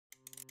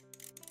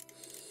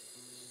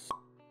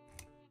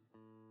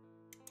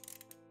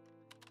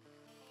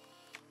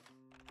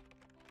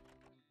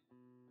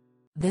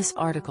This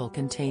article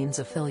contains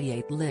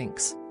affiliate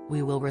links.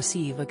 We will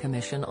receive a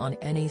commission on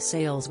any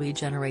sales we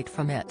generate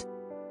from it.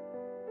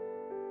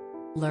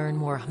 Learn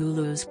more.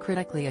 Hulu's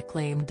critically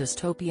acclaimed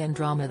dystopian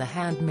drama The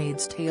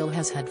Handmaid's Tale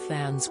has had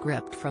fans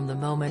gripped from the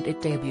moment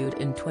it debuted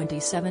in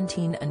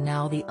 2017, and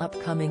now the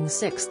upcoming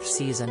 6th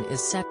season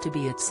is set to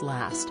be its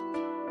last.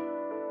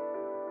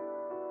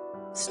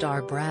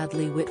 Star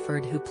Bradley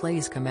Whitford, who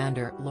plays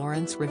Commander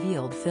Lawrence,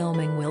 revealed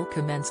filming will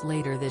commence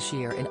later this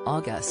year in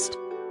August.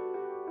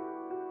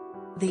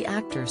 The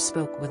actor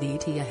spoke with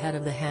ET ahead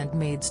of The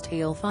Handmaid's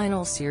Tale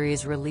final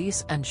series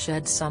release and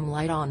shed some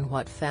light on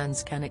what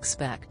fans can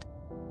expect.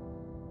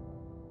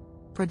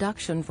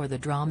 Production for the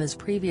drama's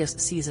previous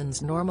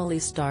seasons normally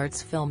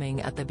starts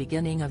filming at the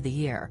beginning of the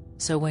year,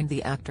 so when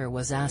the actor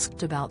was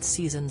asked about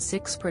Season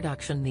 6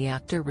 production, the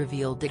actor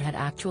revealed it had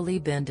actually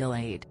been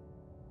delayed.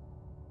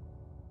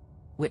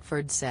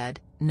 Whitford said,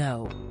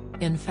 "No.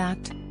 In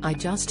fact, I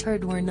just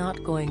heard we're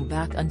not going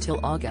back until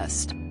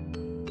August.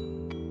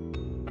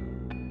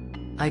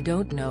 I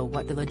don't know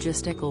what the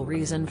logistical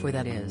reason for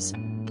that is.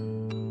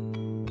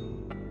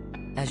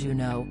 As you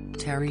know,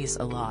 there's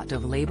a lot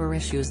of labor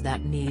issues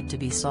that need to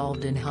be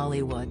solved in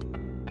Hollywood.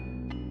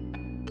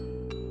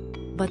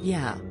 But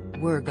yeah,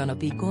 we're gonna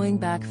be going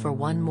back for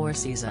one more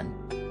season.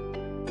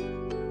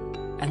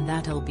 And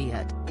that'll be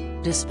it."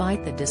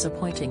 Despite the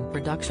disappointing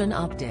production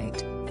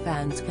update,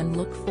 fans can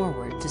look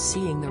forward to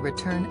seeing the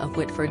return of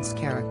Whitford's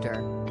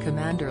character,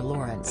 Commander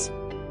Lawrence.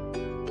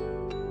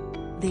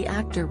 The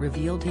actor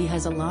revealed he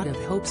has a lot of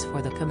hopes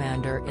for the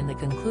commander in the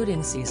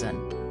concluding season.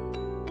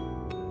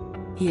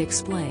 He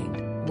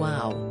explained,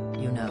 "Wow,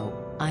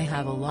 I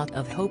have a lot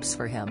of hopes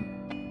for him.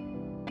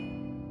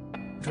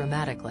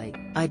 Dramatically,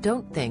 I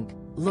don't think,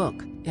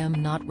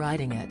 I'm not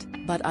writing it,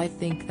 but I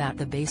think that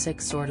the basic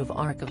sort of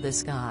arc of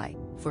this guy,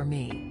 for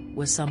me,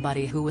 was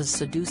somebody who was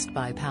seduced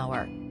by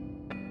power.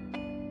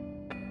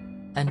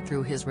 And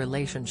through his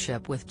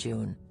relationship with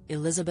June,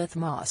 Elizabeth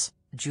Moss,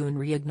 June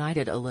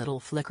reignited a little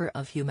flicker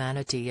of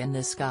humanity in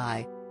this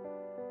guy."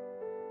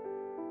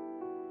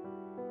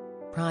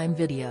 Prime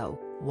Video,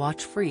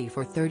 watch free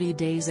for 30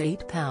 days.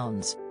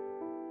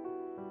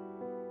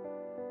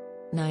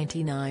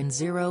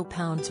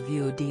 £99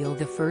 view deal.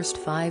 The first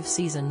 5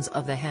 seasons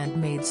of The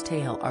Handmaid's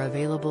Tale are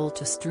available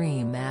to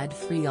stream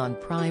ad-free on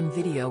Prime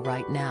Video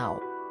right now.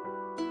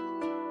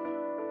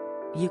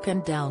 You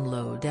can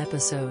download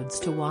episodes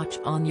to watch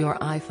on your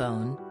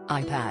iPhone,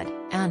 iPad,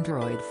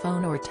 Android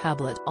phone or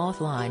tablet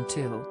offline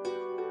too.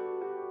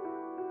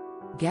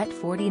 Get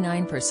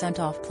 49%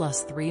 off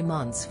plus 3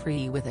 months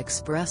free with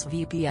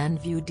ExpressVPN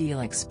view deal.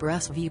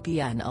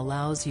 ExpressVPN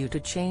allows you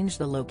to change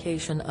the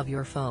location of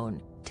your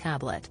phone,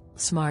 tablet,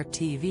 smart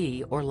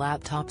TV or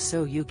laptop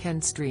so you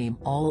can stream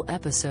all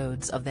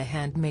episodes of The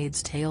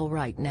Handmaid's Tale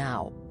right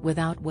now,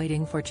 without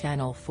waiting for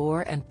Channel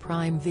 4 and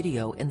Prime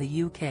Video in the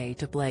UK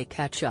to play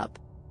catch-up.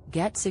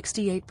 Get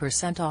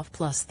 68% off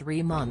plus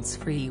 3 months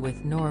free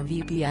with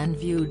NordVPN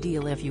view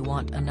deal. If you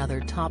want another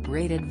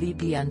top-rated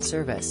VPN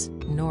service,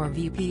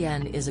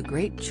 NordVPN is a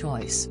great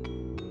choice.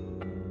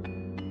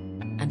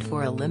 And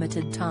for a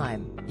limited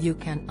time, you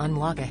can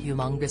unlock a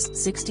humongous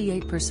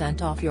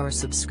 68% off your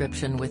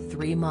subscription with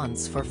 3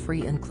 months for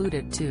free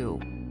included too.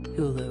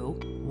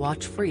 Hulu,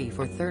 watch free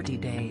for 30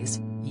 days,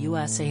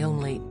 USA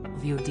only,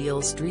 view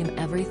deal. Stream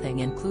everything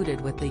included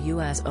with the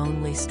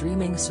US-only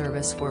streaming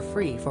service for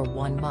free for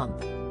 1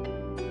 month.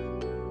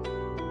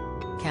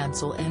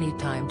 Cancel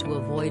anytime to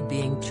avoid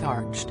being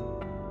charged.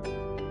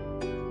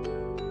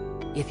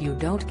 If you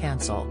don't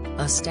cancel,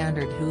 a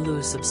standard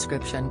Hulu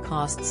subscription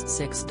costs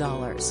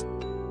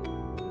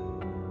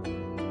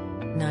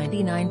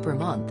 $6.99 per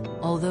month,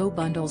 although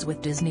bundles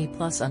with Disney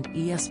Plus and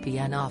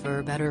ESPN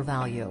offer better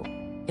value.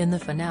 In the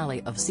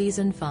finale of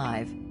Season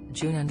 5,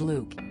 June and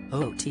Luke,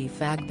 O.T.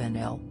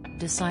 Fagbinil,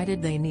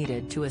 decided they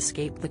needed to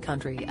escape the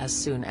country as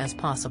soon as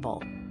possible.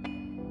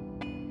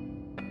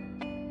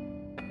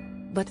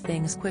 But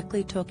things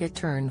quickly took a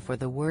turn for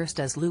the worst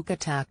as Luke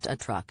attacked a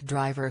truck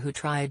driver who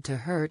tried to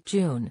hurt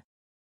June.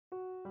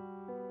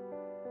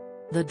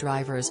 The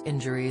driver's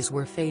injuries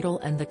were fatal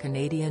and the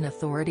Canadian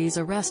authorities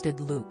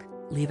arrested Luke,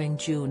 leaving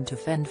June to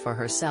fend for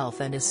herself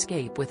and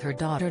escape with her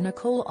daughter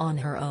Nicole on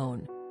her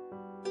own.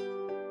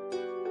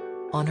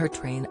 On her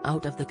train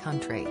out of the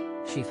country,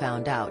 she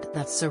found out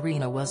that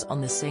Serena was on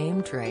the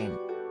same train.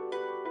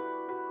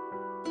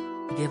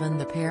 Given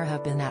the pair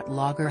have been at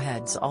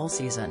loggerheads all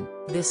season,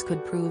 this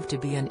could prove to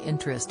be an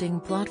interesting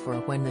plot for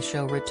when the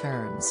show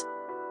returns.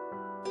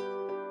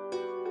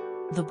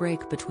 The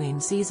break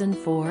between Season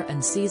 4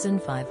 and Season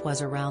 5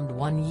 was around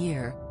 1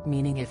 year,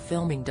 meaning if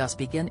filming does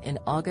begin in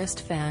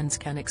August, fans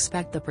can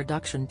expect the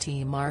production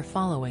team are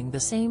following the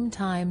same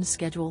time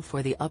schedule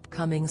for the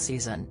upcoming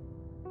season.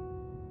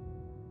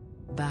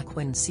 Back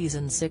when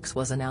Season 6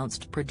 was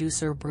announced,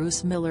 producer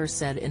Bruce Miller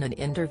said in an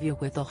interview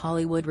with The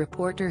Hollywood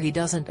Reporter he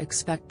doesn't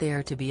expect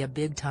there to be a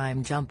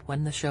big-time jump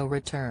when the show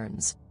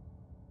returns.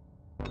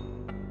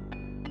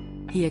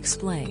 He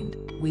explained,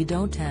 "We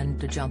don't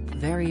tend to jump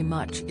very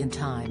much in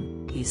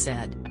time," he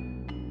said.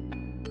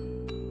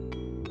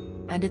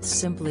 and it's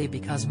simply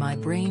because my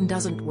brain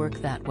doesn't work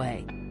that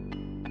way.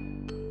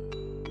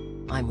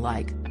 I'm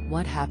like,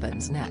 what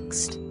happens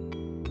next?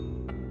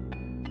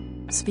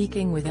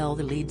 Speaking with Elle,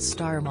 the lead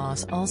star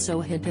Moss also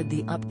hinted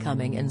the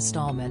upcoming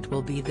installment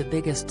will be the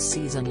biggest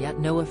season yet.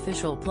 No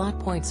official plot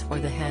points for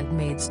The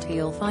Handmaid's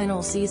Tale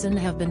final season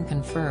have been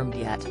confirmed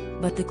yet,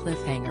 but the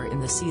cliffhanger in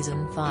the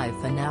season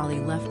 5 finale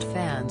left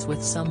fans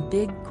with some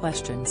big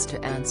questions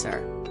to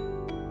answer.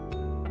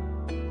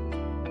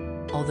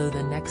 Although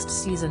the next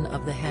season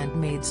of The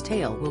Handmaid's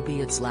Tale will be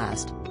its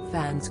last,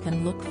 fans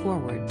can look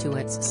forward to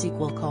its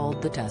sequel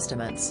called The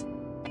Testaments.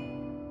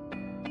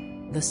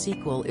 The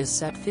sequel is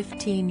set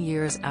 15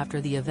 years after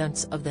the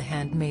events of The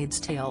Handmaid's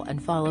Tale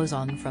and follows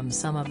on from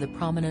some of the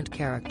prominent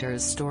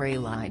characters'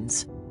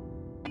 storylines.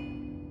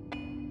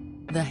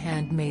 The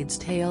Handmaid's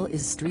Tale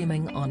is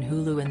streaming on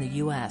Hulu in the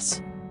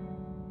US.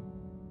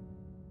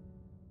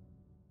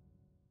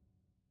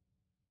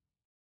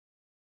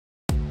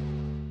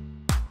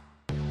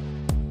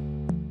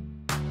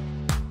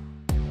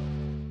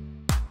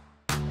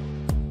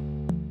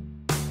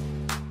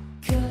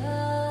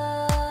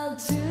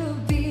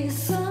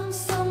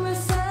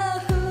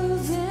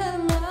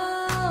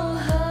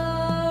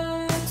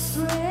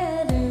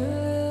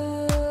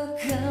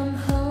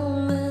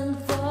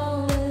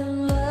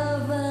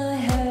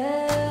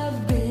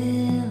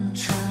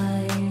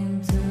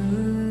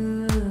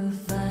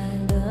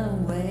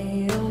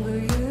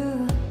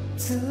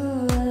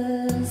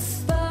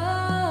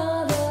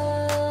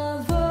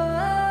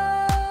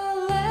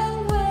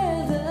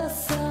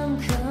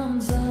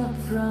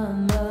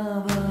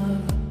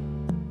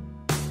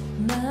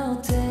 Now